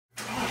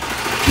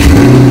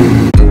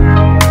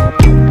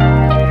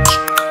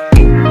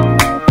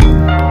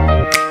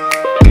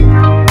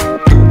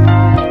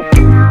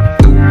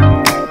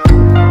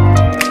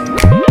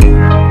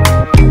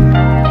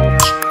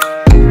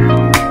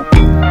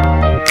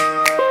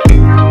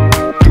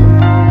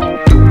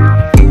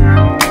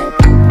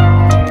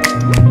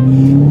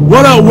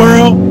What up,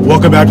 world?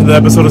 Welcome back to the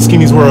episode of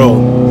Skinny's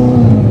World.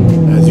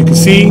 As you can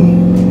see,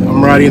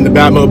 I'm riding in the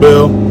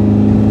Batmobile.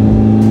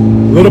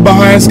 A little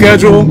behind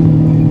schedule,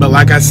 but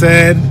like I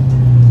said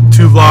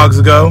 2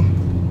 vlogs ago,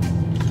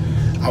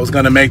 I was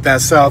gonna make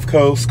that South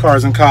Coast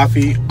Cars and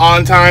Coffee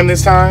on time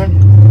this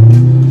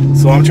time.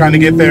 So I'm trying to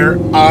get there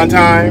on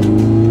time.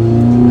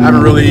 I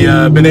haven't really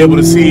been able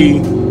to see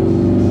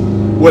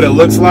what it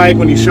looks like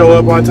when you show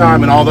up on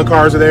time and all the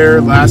cars are there.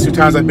 The last 2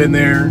 times I've been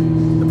there,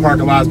 the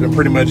parking lot's been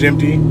pretty much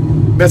empty.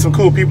 Met some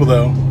cool people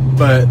though,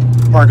 but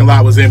the parking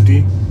lot was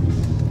empty.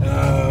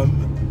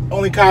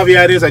 Only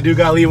caveat is I do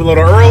gotta leave a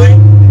little early,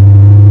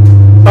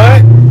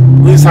 but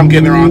at least I'm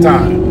getting there on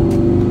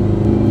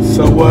time.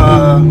 So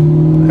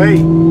hey,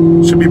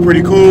 should be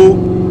pretty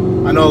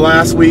cool. I know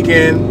last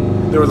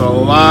weekend there was a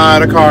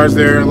lot of cars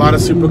there, a lot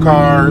of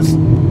supercars,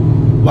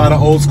 a lot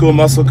of old school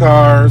muscle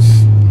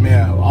cars,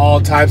 man, all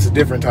types of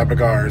different type of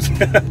cars.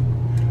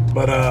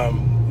 But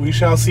we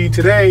shall see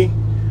today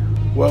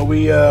what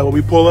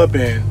we pull up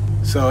in.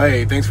 So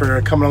hey, thanks for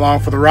coming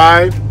along for the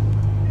ride.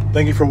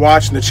 Thank you for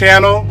watching the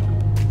channel.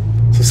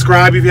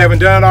 Subscribe if you haven't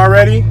done it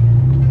already.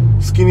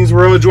 Skinny's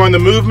World, join the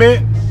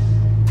movement.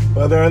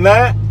 Other than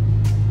that,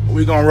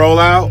 we're gonna roll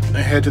out and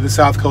head to the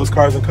South Coast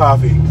Cars and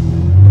Coffee.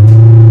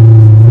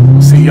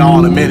 See y'all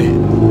in a minute.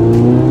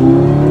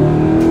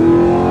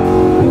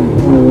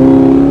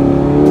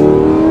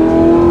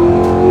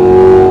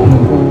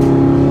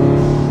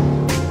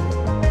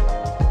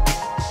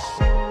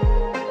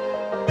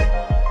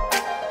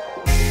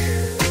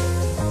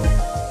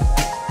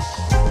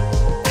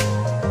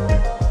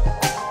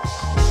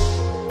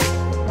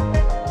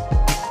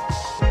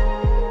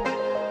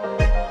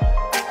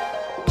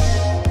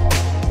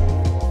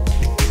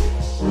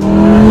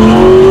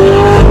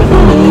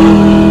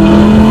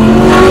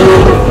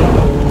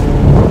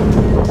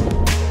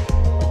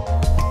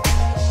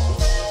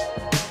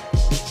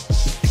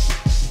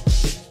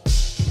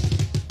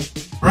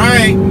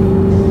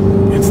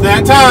 It's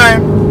that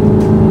time.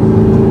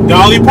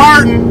 Dolly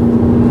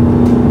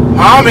Parton,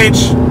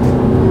 homage,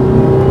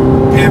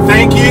 and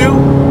thank you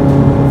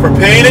for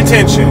paying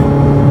attention.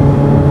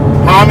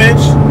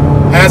 Homage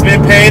has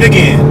been paid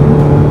again.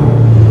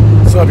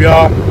 What's up,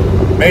 y'all?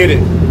 Made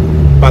it.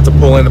 About to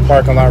pull in the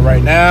parking lot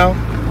right now.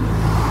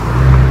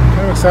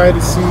 I'm excited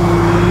to see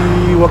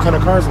what kind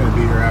of cars are going to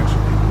be here,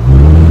 actually.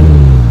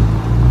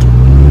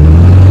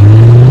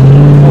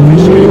 Hopefully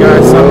show you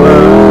guys some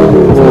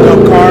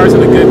dope cars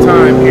and a good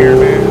time here,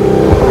 man.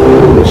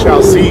 We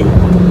shall see.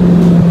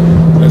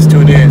 Let's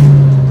tune in.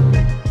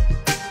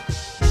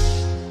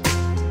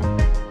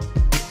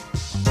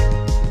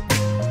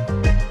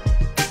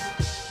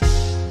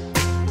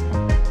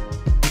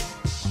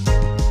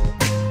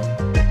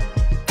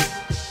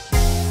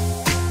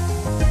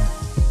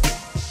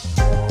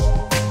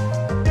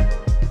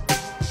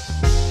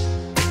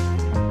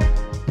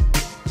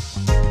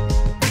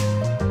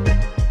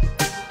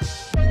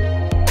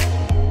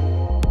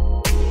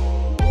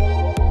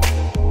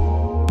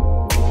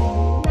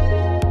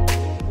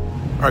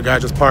 Our guy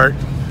just parked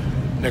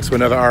next to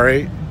another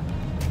R8.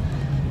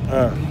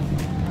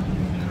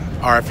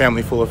 Our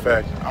family full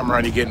effect. I'm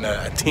already getting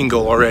a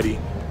tingle already.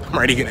 I'm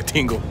already getting a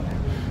tingle.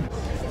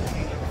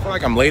 I feel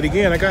like I'm late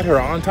again. I got here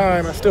on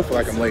time. I still feel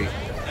like I'm late.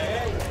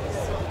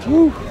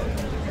 Woo.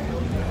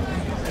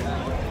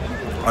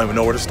 I don't even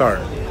know where to start.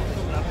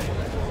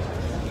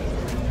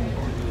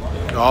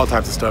 Got all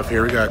types of stuff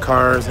here. We got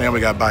cars and we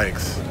got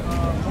bikes.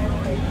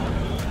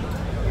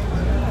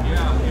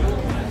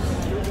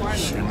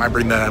 Might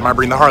bring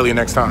the Harley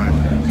next time.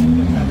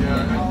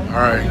 All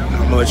right,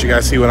 I'm gonna let you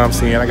guys see what I'm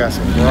seeing. I got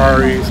some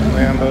Ferraris, some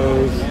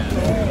Lambos,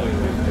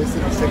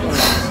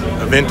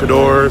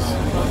 Aventadors,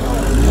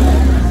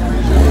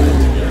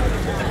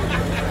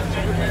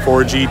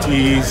 4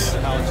 GTs.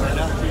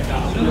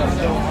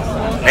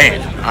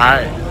 Man, all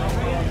right.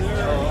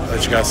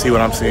 Let you guys see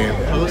what I'm seeing.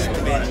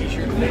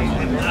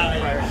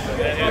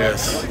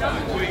 Yes.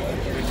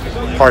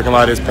 Parking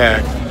lot is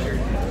packed.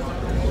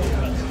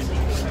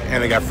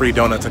 And they got free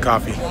donuts and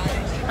coffee.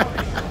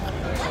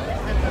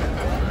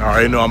 I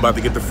already know I'm about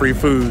to get the free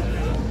food.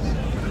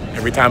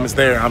 Every time it's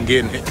there, I'm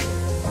getting it.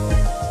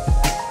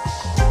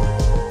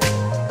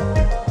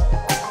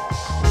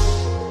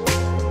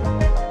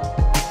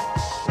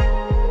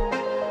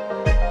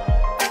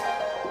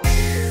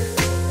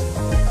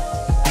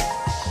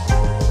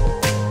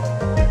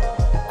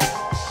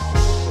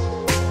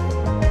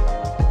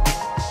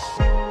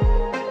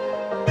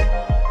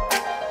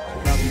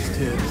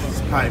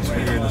 Pipes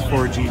right here in this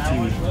 4 GT.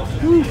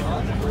 Woo.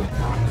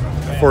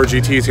 4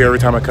 GTs here every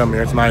time I come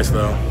here. It's nice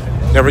though.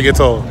 Never gets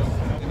old.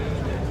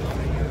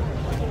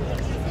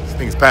 This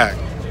thing's packed.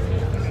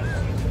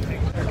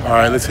 All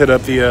right, let's hit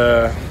up the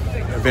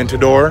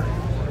Aventador.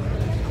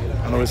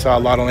 I know we saw a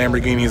lot of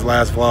Lamborghinis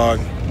last vlog,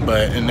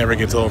 but it never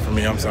gets old for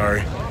me. I'm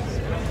sorry.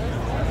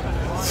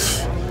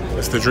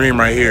 It's the dream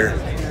right here.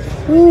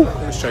 Woo.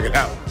 Let's check it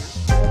out.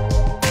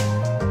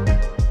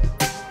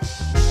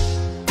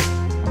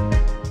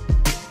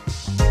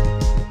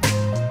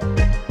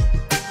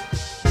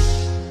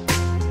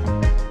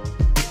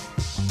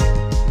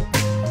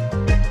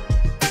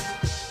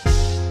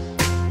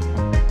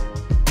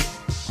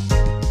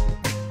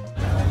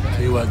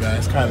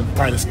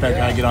 quite a spec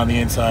I get on the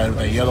inside with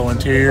that yellow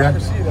interior.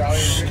 Keep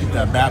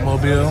that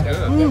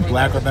Batmobile. Ooh,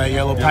 black with that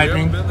yellow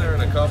piping. Been there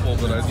in a couple,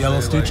 but yellow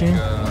stitching.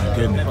 Oh my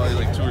goodness.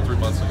 Probably like 2 or 3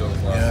 months ago.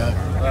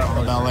 Yeah,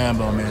 all about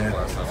Lambo, man.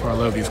 That's why I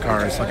love these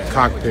cars. It's like a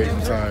cockpit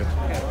inside.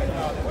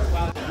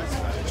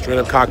 Straight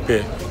up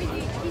cockpit.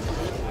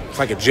 It's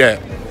like a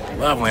jet.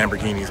 Love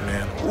Lamborghinis,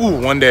 man. Ooh,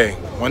 one day.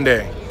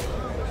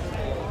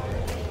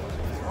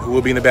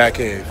 We'll be in the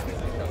Batcave.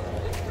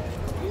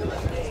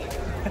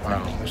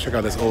 Wow, let's check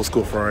out this old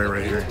school Ferrari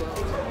right here.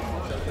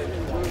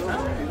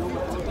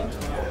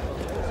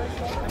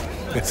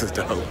 This is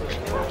dope.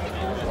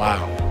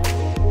 Wow.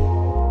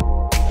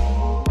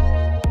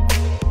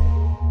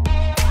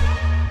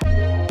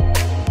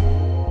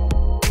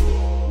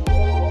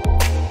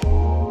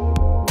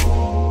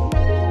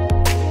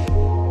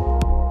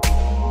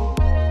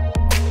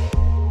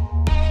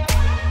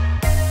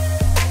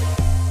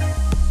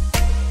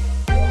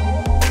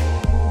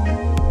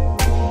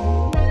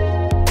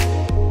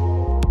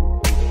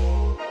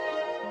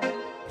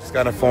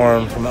 Got a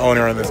form from the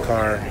owner on this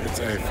car. It's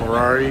a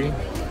Ferrari,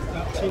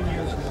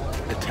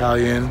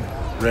 Italian,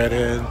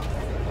 redhead,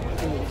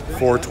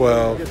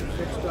 412.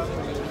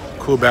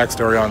 Cool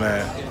backstory on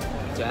that.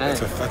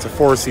 That's a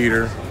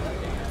 4-seater.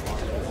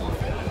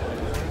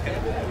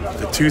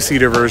 The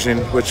 2-seater version,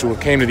 which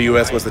came to the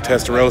US, was the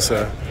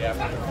Testarossa.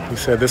 He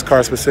said this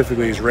car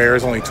specifically is rare.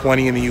 It's only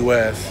 20 in the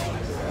US.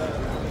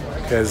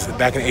 Because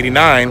back in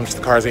 '89, which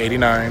the car's at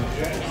 '89,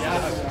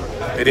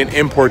 they didn't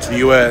import to the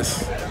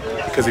US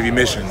because of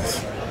emissions.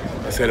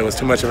 They said it was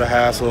too much of a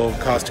hassle,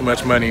 cost too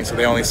much money, so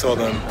they only sold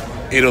them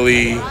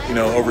Italy,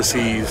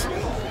 overseas.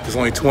 There's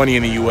only 20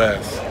 in the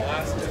US.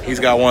 He's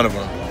got one of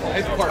them.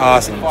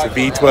 Awesome. It's a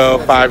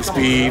V12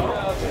 5-speed,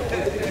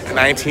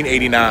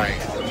 1989.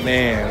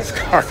 Man, this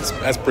car,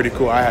 that's pretty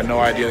cool. I had no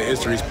idea. The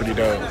history is pretty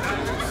dope.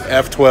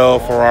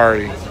 F12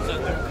 Ferrari,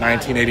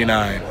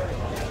 1989.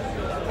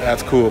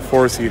 That's cool.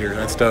 4-seater.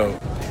 That's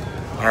dope.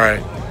 All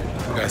right,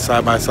 we got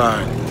side by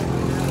side.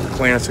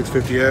 McLaren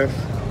 650F.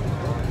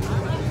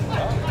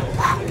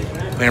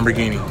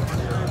 Lamborghini.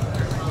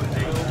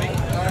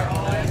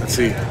 Let's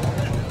see.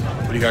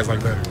 What do you guys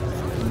like better?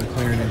 The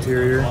McLaren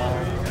interior,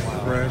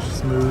 fresh,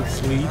 smooth,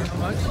 sweet.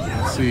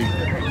 Let's see.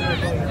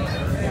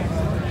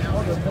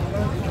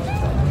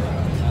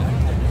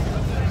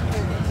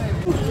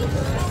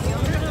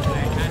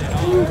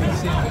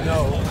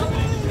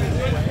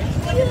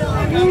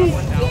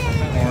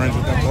 Orange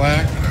with that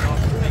black.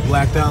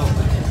 Blacked out.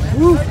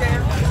 Woo.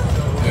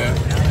 Yeah.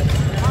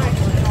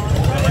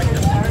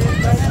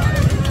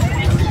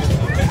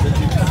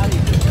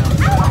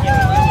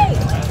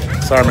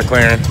 Sorry,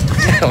 McLaren.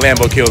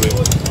 Lambo killed it.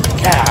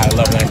 God, I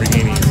love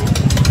Lamborghinis.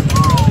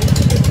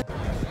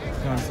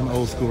 Got some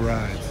old school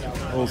rides,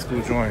 old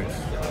school joints.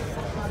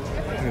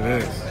 Look at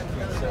this.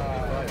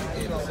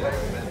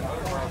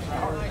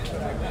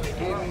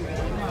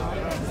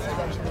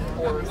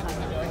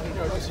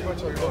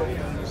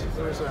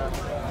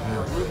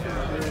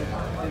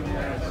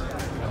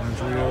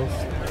 Orange wheels.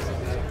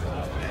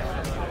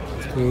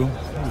 It's cool.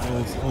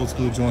 These old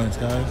school joints,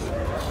 guys.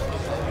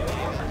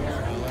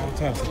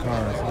 Types of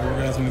cars. Whatever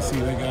you guys want to see,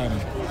 they got them.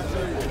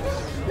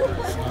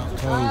 South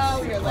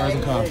Coast, cars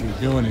and coffee,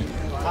 doing it.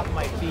 Top of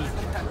my feet.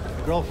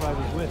 The girlfriend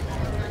was with me.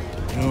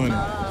 Doing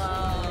it.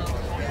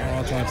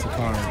 All types of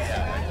cars.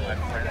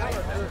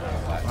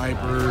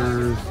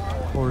 Vipers,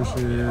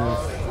 Porsches,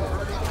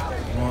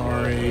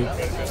 R8.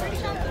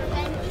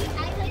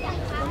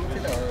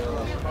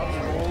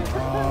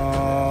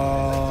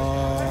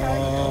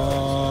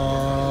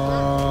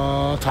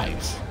 All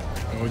types.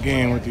 So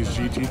again, with these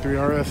GT3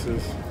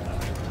 RSs.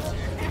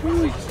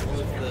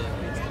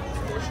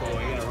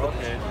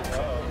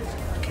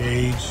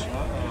 Cage. You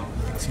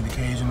can see the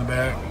cage in the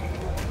back.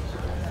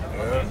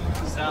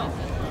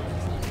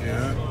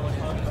 Yeah.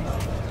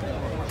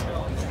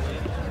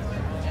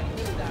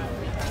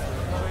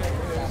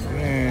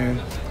 Man,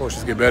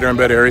 Porsches get better and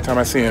better every time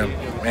I see them.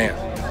 Man.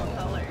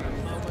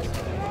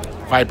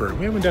 Viper.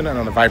 We haven't done that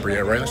on the Viper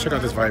yet, right? Let's check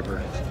out this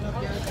Viper.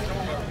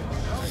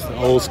 It's the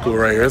old school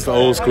right here. It's the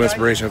old school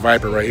inspiration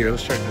Viper right here.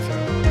 Let's check this out.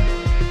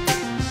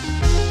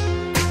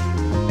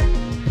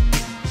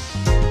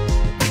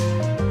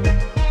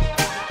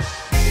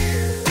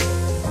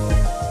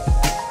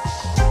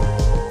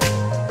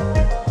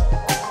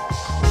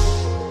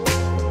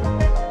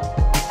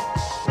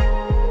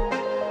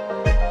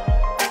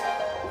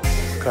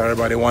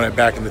 Everybody wanted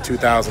back in the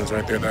 2000s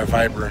right there, that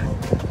Viper.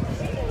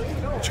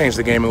 Changed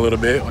the game a little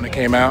bit when it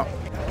came out.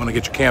 Want to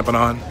get your camping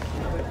on.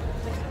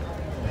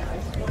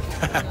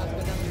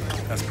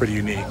 That's pretty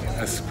unique.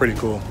 That's pretty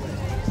cool.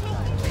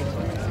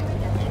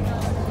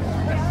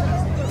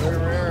 Very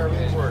rare,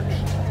 everything works.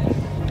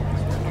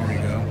 Here we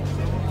go.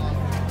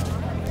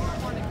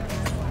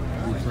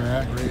 Roof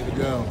rack, ready to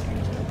go.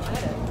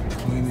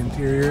 Clean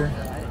interior.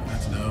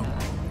 That's dope.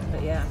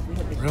 But yeah,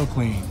 Real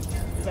clean.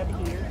 is that the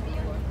heater?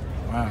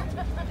 Wow.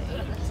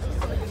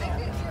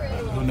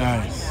 Real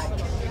nice.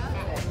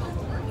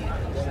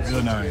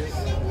 Real nice.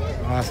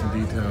 Awesome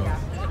detail.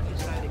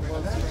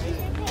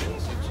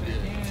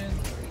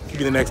 Could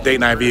be the next date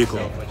night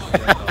vehicle.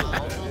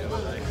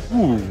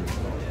 Ooh,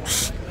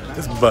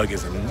 this bug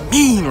is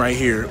mean right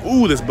here.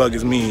 Ooh, this bug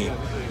is mean.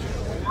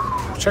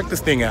 Check this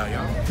thing out,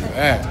 y'all. Look at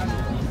that.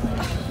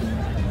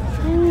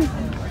 Ooh.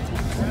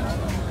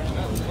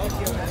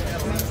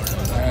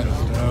 That is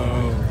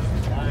dope.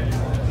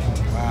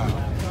 Wow.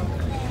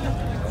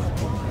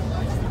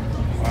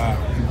 Wow.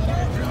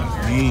 That's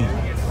mean.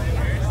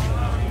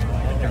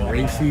 Got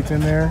race seats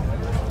in there.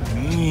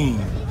 Mean.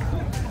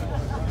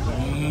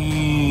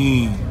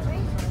 Mean.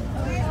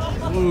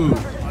 Ooh.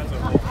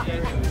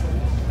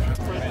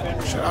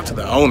 Shout out to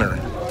the owner.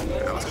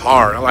 That was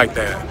hard. I like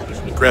that.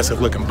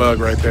 Aggressive looking bug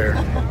right there.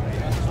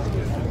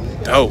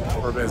 Dope.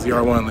 Corvette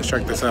ZR1. Let's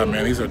check this out,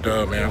 man. These are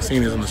dope, man. I've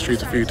seen these on the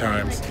streets a few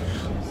times.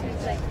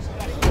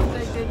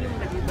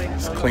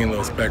 It's a clean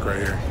little spec right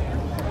here.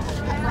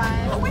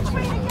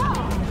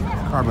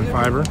 Carbon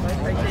fiber,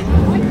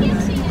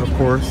 of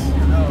course.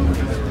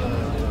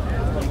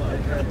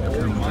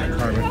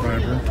 Carbon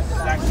fiber.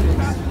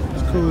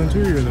 It's cool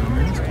interior though,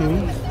 man. It's cool.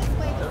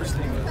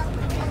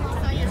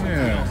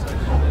 Yeah.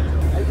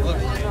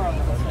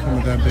 Come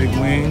with that big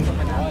wing. Look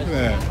at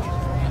that.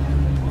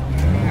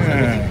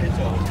 Yeah.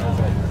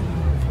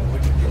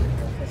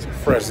 It's a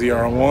fresh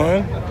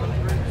ZR1.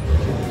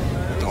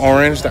 The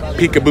orange, that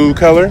peekaboo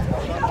color.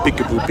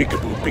 Peekaboo,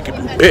 peekaboo,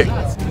 peekaboo, pick.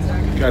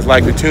 You guys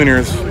like the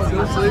tuners?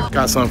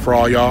 Got some for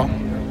all y'all.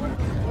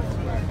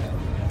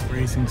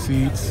 Racing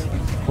seats,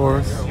 of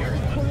course.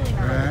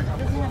 Back.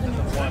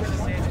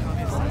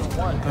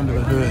 Under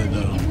the hood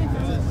though.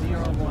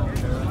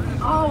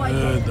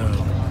 Hood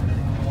though.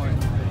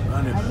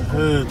 Under the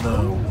hood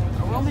though.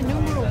 Roman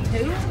numeral 2?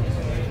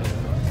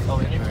 Go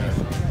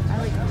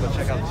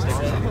check out the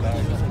stickers on the back.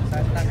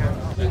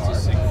 It's a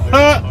single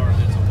Huh? car.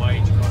 It's a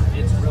white car.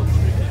 It's real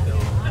tricky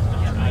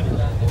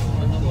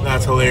though.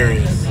 That's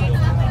hilarious.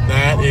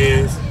 That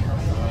is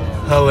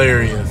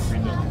hilarious.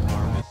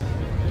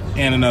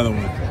 And another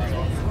one.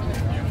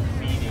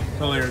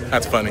 Hilarious.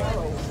 That's funny.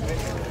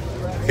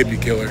 Hippie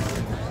killer.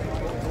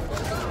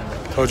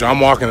 Told you, I'm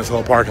walking this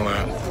whole parking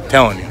lot. I'm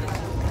telling you.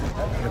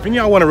 If any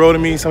of y'all want to roll to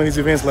me some of these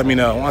events, let me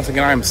know. Once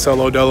again, I'm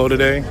solo dolo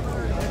today.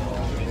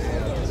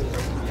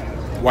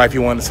 Wifey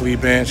wanted to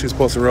sleep in. She was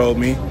supposed to roll with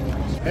me.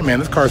 Hey man,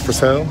 this car's for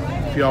sale.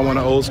 If y'all want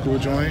an old school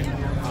joint.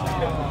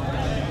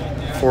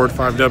 Ford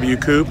 5W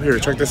Coupe. Here,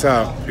 check this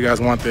out. If you guys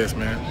want this,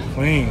 man.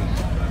 Clean.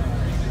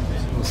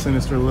 Little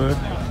sinister look.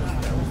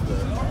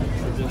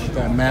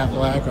 That matte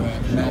black or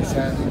that matte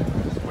satin.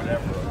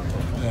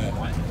 Yeah.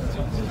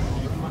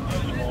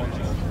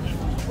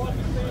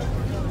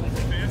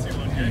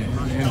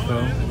 Info.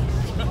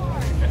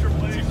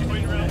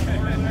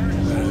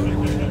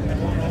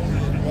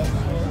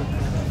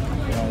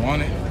 Y'all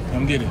want it?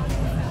 Come get it.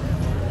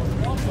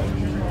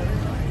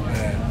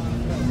 Yeah.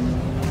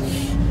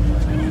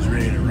 He's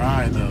ready to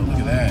ride though. Look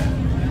at that.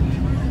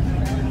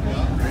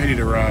 Ready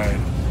to ride.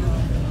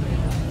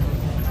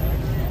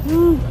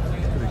 Woo. Look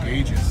at the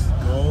gauges.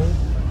 Gold.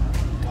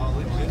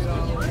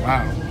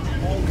 Wow.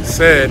 Like I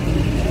said,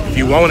 if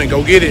you want it,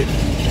 go get it.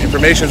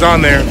 Information's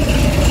on there.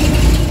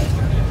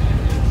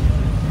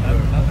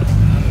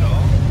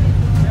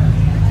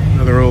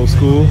 Another old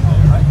school.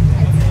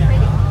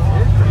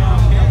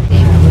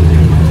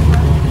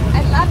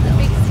 I love the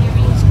big Old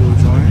series. school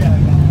joint.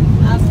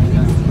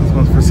 This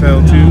one's for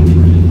sale too.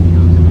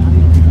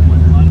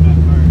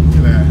 Look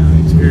at that.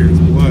 Interior's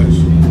plush.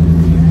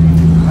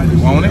 You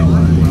want it?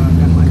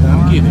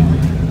 Come get it.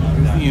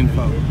 Here's the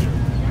info.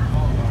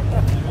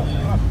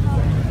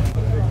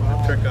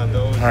 Check on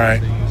those. All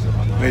right.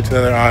 Wait to the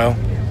other aisle.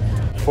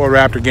 Ford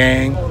Raptor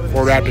gang.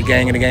 Ford Raptor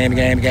gang and the gang, the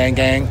gang, the gang,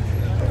 gang.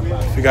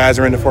 If you guys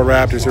are into Ford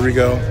Raptors, here we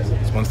go.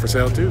 This one's for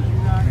sale too.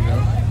 Here we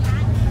go.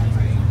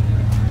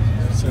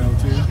 For sale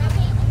too.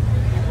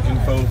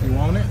 Info if you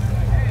want it.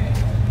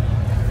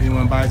 If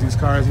anyone buys these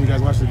cars and you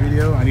guys watch the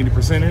video, I need a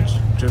percentage.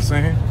 Just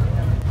saying.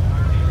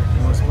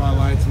 More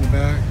spotlights in the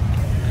back.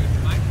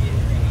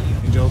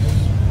 Angels.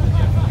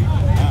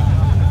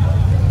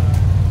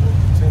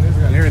 See, this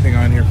got everything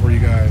on here for you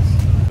guys.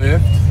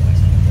 Lift.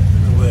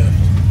 Lift.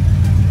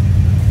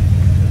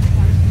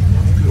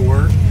 Good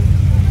work.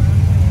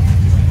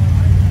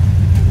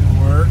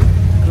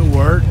 Good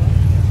work.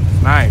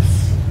 Nice.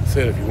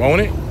 Said if you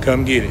want it,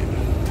 come get it.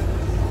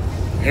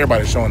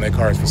 Everybody's showing their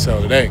cars for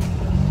sale today.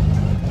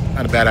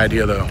 Not a bad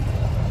idea though.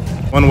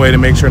 One way to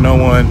make sure no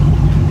one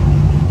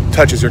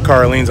touches your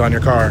car, leans on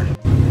your car.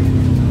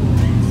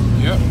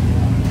 Yep.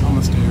 I'm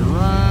gonna stay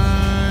right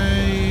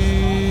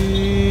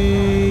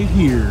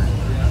here.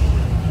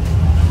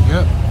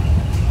 Yep.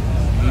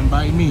 Ain't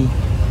bite me.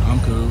 I'm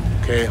cool.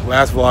 Okay,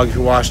 last vlog if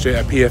you watched it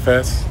at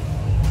PFS.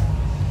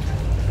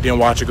 If you didn't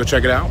watch it, go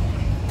check it out.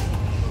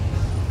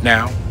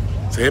 Now,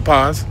 so hit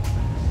pause,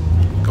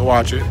 go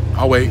watch it,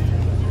 I'll wait.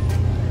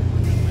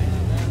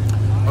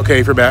 Okay,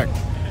 if you're back,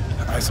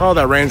 I saw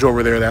that Range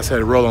Rover there that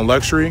said roll on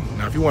luxury.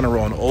 Now, if you want to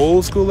roll an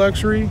old school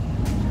luxury,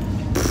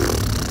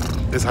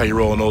 this is how you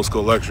roll an old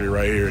school luxury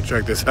right here.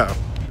 Check this out.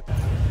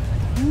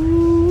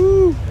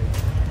 Woo!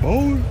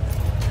 Boom.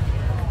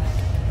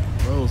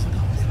 Bros, look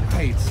at those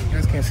lights. You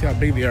guys can't see how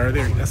big they are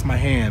there. That's my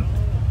hand.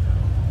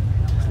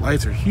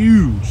 Lights are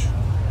huge. Look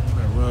at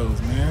that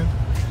rose, man.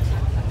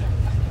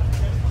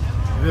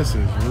 This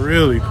is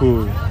really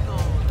cool.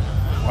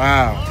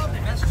 Wow.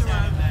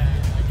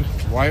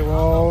 White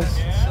walls.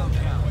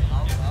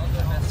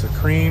 It's a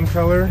cream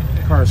color.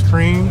 The car's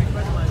cream.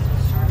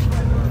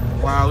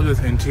 Wow, look at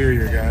this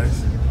interior,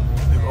 guys.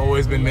 They've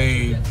always been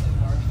made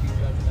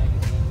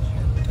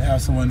to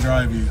have someone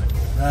drive you.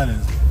 That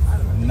is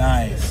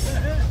nice.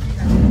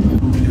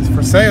 It's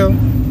for sale.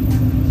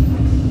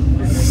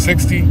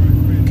 60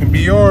 can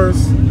be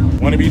yours.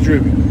 Want to be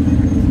driven.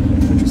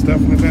 Put your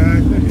stuff in the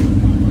bag. Look at it.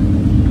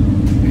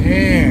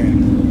 Man,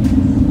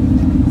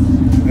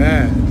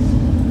 that.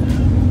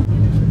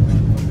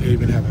 They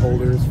even have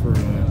holders for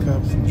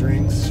cups and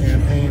drinks,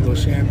 champagne, a little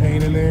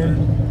champagne in there.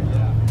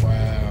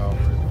 Wow.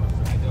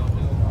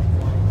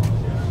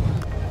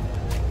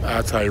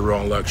 That's how you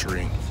roll on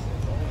luxury.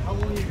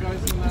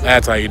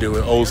 That's how you do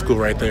it. Old school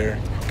right there.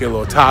 Get a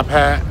little top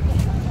hat,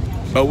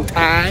 bow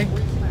tie.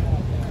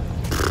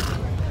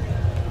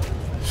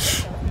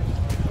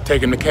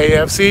 Taking the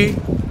KFC?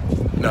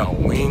 No,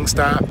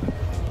 Wingstop.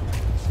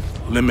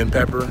 Lemon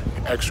pepper,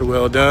 extra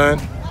well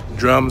done.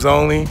 Drums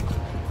only.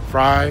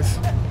 Fries.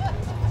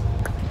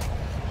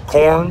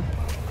 Corn.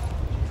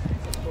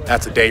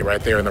 That's a date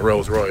right there in the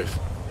Rolls Royce.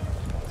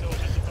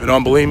 If you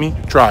don't believe me,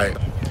 try it.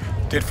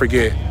 Did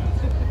forget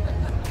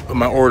with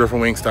my order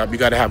from Wingstop, you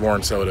gotta have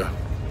orange soda.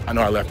 I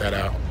know I left that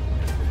out.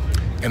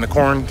 And the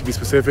corn, to be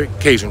specific,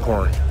 Cajun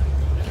corn.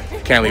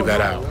 Can't leave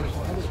that out.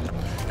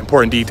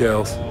 Important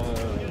details.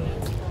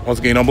 Once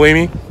again, don't believe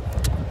me?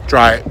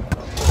 Try it.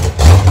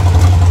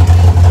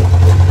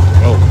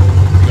 Oh,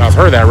 you guys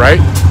heard that,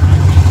 right?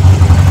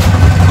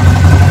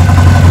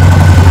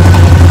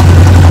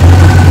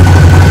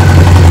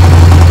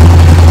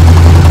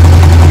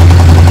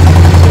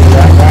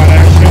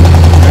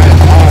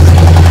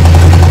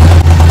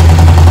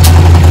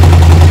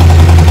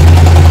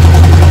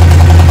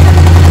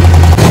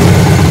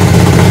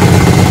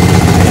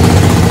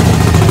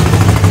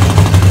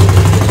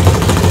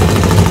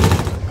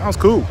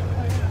 Cool.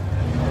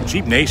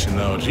 Jeep Nation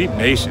though, Jeep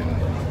Nation.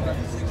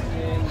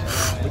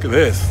 Look at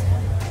this.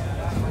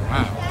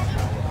 Wow.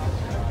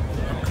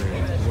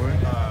 Upgrade, boy.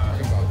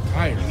 Talking about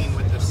tires. You mean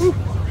with this? Oh,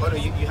 no,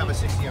 you have a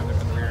 60 on there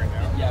from the rear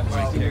now. Yeah,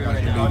 Right, okay, got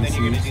it now. And then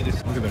you're gonna do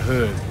this. Look at the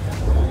hood.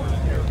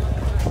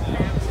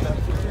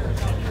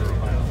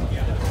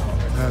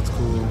 That's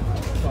cool.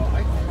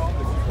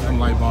 Them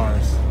light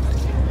bars.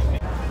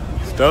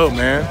 It's dope,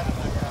 man.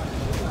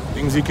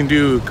 Things you can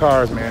do with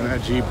cars, man.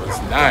 That Jeep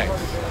was nice.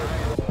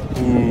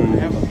 Ooh,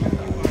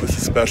 this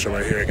is special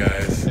right here,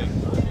 guys.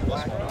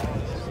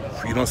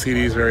 You don't see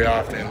these very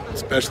often,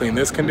 especially in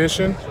this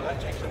condition.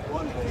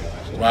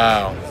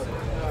 Wow.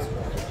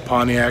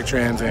 Pontiac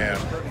Trans Am.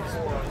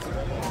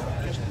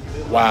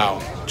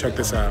 Wow, check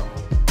this out.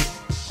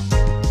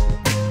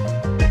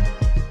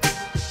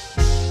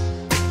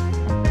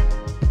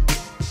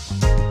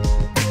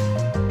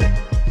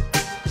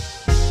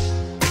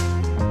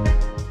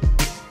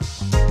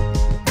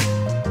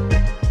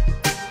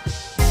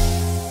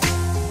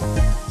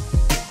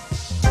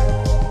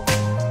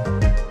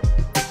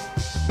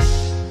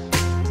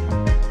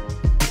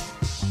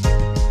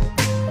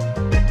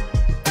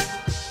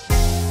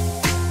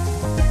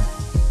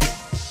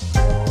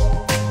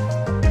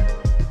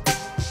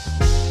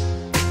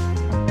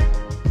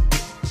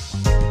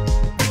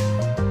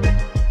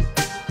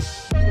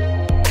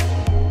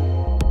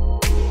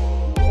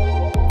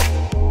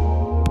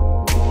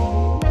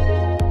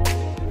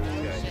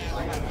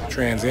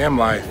 Trans Am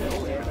life.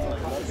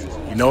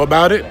 You know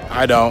about it?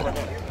 I don't.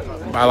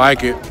 I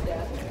like it.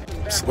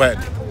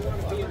 Sweating.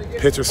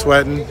 Picture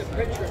sweating.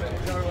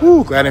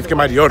 Woo, glad I didn't forget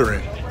my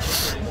deodorant.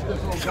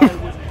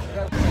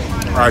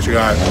 All right, you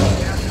guys.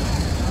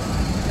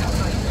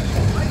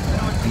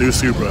 New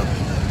Supra.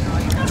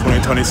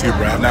 2020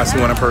 Supra. I have not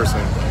seen one in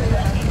person.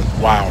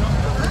 Wow.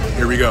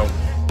 Here we go.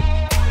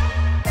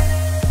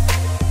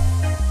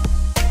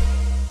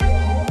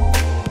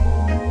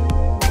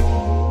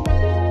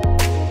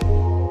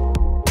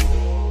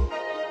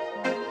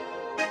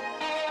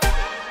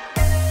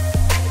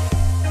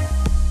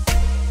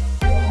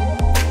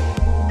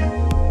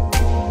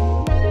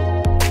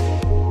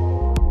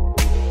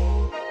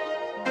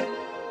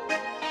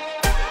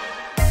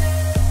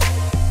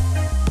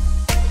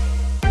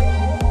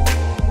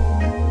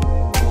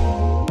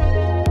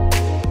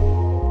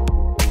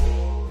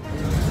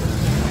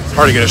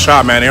 Hard to get a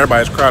shot, man.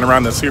 Everybody's crowding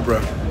around the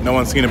Supra. No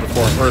one's seen it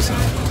before in person.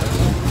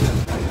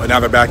 But now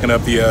they're backing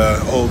up the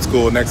old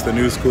school next to the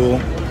new school.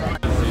 Old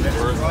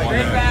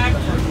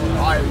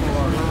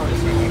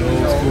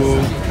school.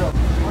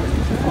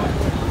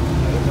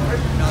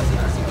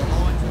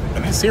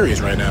 And they're serious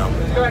right now.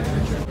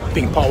 I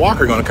think Paul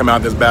Walker gonna come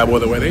out this bad boy.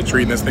 The way they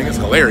treating this thing is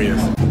hilarious.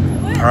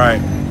 All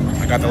right,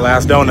 I got the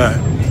last donut.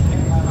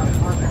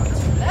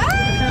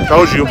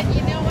 Told you.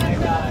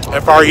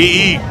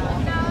 F-R-E-E.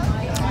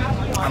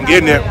 I'm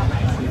getting it.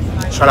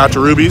 Shout out to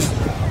Ruby's.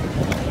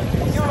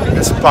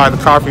 They supply the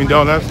coffee and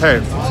donuts.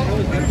 Hey,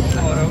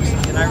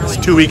 it's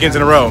 2 weekends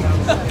in a row.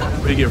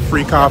 We get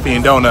free coffee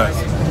and donuts.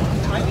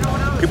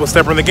 people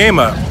stepping the game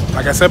up.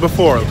 Like I said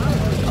before,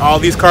 all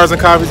these Cars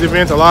and Coffees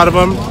events, a lot of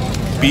them,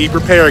 be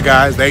prepared,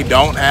 guys. They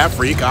don't have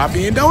free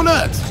coffee and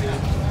donuts.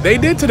 They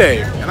did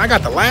today, and I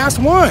got the last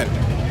one.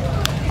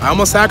 I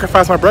almost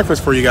sacrificed my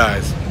breakfast for you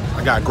guys.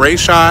 I got great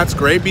shots,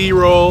 great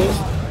B-rolls.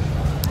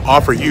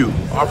 All for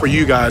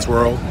you guys,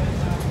 world.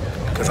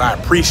 Because I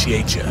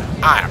appreciate you.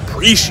 I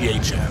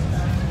appreciate you.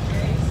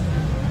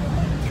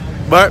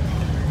 But,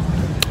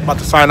 I'm about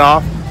to sign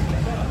off.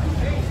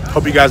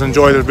 Hope you guys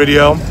enjoyed this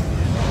video.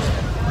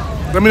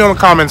 Let me know in the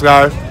comments,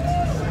 guys.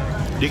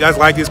 Do you guys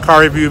like these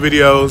car review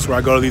videos where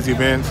I go to these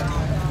events?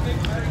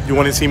 Do you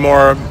want to see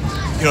more,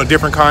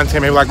 different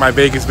content? Maybe like my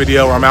Vegas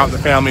video where I'm out with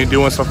the family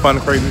doing some fun,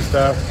 crazy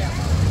stuff.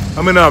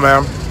 Let me know,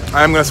 man.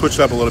 I am going to switch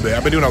it up a little bit.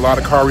 I've been doing a lot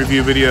of car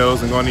review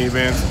videos and going to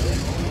events.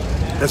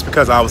 That's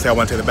because obviously I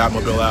want to take the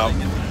Batmobile out.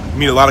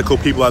 Meet a lot of cool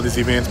people at these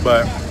events,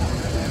 but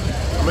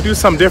I'm going to do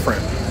something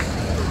different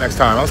next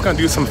time. I was going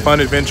to do some fun,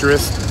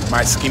 adventurous,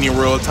 my skinny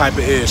world type of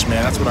ish,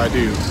 man. That's what I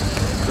do.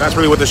 That's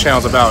really what this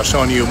channel's about,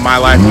 showing you my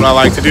life, what I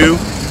like to do.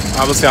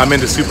 Obviously, I'm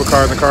into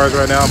supercars and cars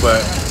right now,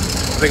 but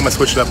I think I'm going to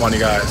switch it up on you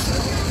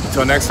guys.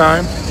 Until next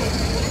time,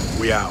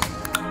 we out.